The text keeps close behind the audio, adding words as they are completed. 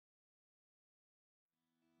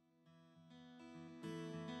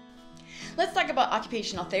Let's talk about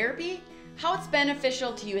occupational therapy, how it's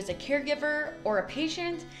beneficial to you as a caregiver or a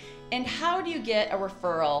patient, and how do you get a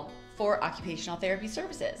referral for occupational therapy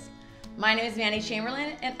services. My name is Mandy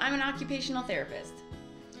Chamberlain, and I'm an occupational therapist.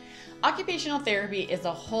 Occupational therapy is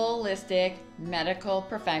a holistic medical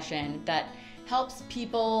profession that helps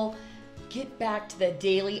people get back to the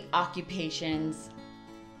daily occupations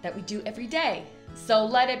that we do every day. So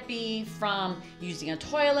let it be from using a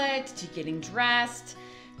toilet, to getting dressed,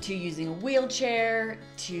 to using a wheelchair,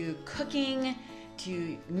 to cooking,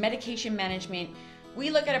 to medication management. We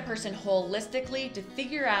look at a person holistically to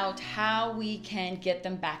figure out how we can get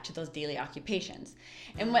them back to those daily occupations.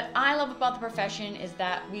 And what I love about the profession is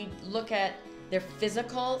that we look at their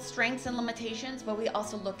physical strengths and limitations, but we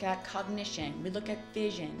also look at cognition, we look at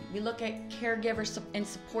vision, we look at caregivers and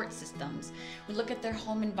support systems, we look at their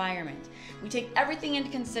home environment. We take everything into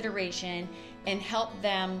consideration and help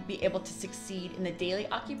them be able to succeed in the daily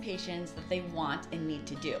occupations that they want and need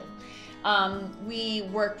to do. We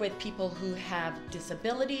work with people who have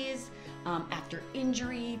disabilities, after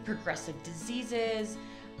injury, progressive diseases,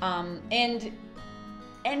 and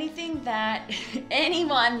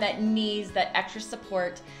anyone that needs that extra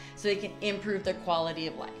support so they can improve their quality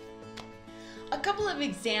of life. A couple of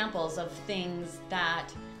examples of things that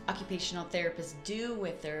occupational therapists do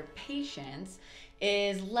with their patients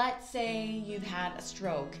is, let's say you've had a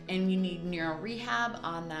stroke and you need neuro rehab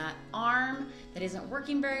on that arm that isn't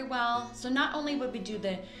working very well. So not only would we do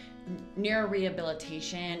the neuro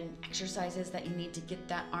rehabilitation exercises that you need to get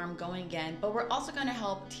that arm going again, but we're also going to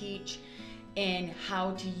help teach in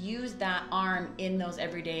how to use that arm in those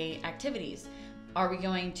everyday activities. Are we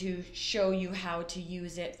going to show you how to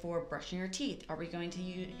use it for brushing your teeth? Are we going to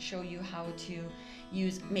show you how to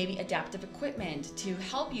use maybe adaptive equipment to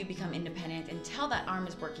help you become independent until that arm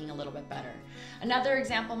is working a little bit better? Another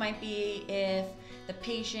example might be if the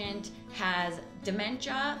patient has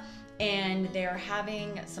dementia and they're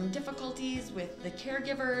having some difficulties with the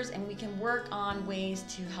caregivers, and we can work on ways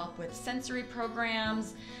to help with sensory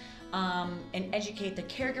programs, and educate the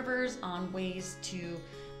caregivers on ways to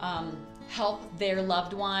help their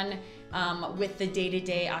loved one with the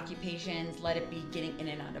day-to-day occupations. Let it be getting in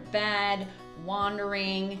and out of bed,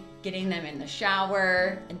 wandering, getting them in the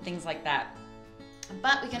shower, and things like that.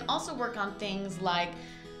 But we can also work on things like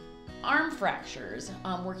arm fractures,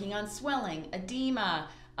 working on swelling, edema,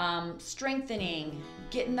 strengthening,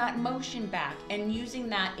 getting that motion back, and using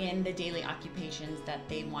that in the daily occupations that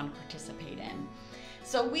they want to participate in.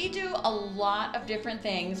 So we do a lot of different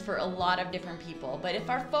things for a lot of different people, but if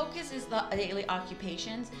our focus is the daily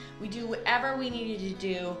occupations, we do whatever we needed to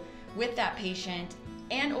do with that patient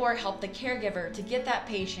and or help the caregiver to get that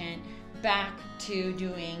patient back to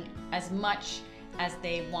doing as much as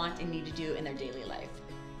they want and need to do in their daily life.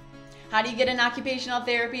 How do you get an occupational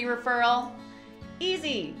therapy referral?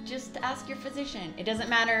 Easy, just ask your physician. It doesn't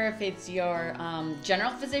matter if it's your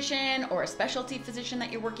general physician or a specialty physician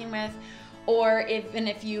that you're working with, or even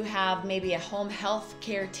if you have maybe a home health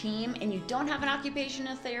care team and you don't have an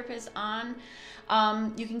occupational therapist on,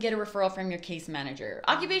 you can get a referral from your case manager.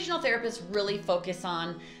 Occupational therapists really focus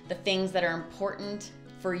on the things that are important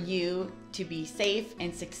for you to be safe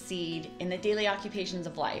and succeed in the daily occupations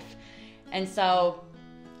of life. And so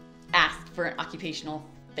ask for an occupational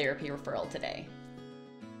therapy referral today.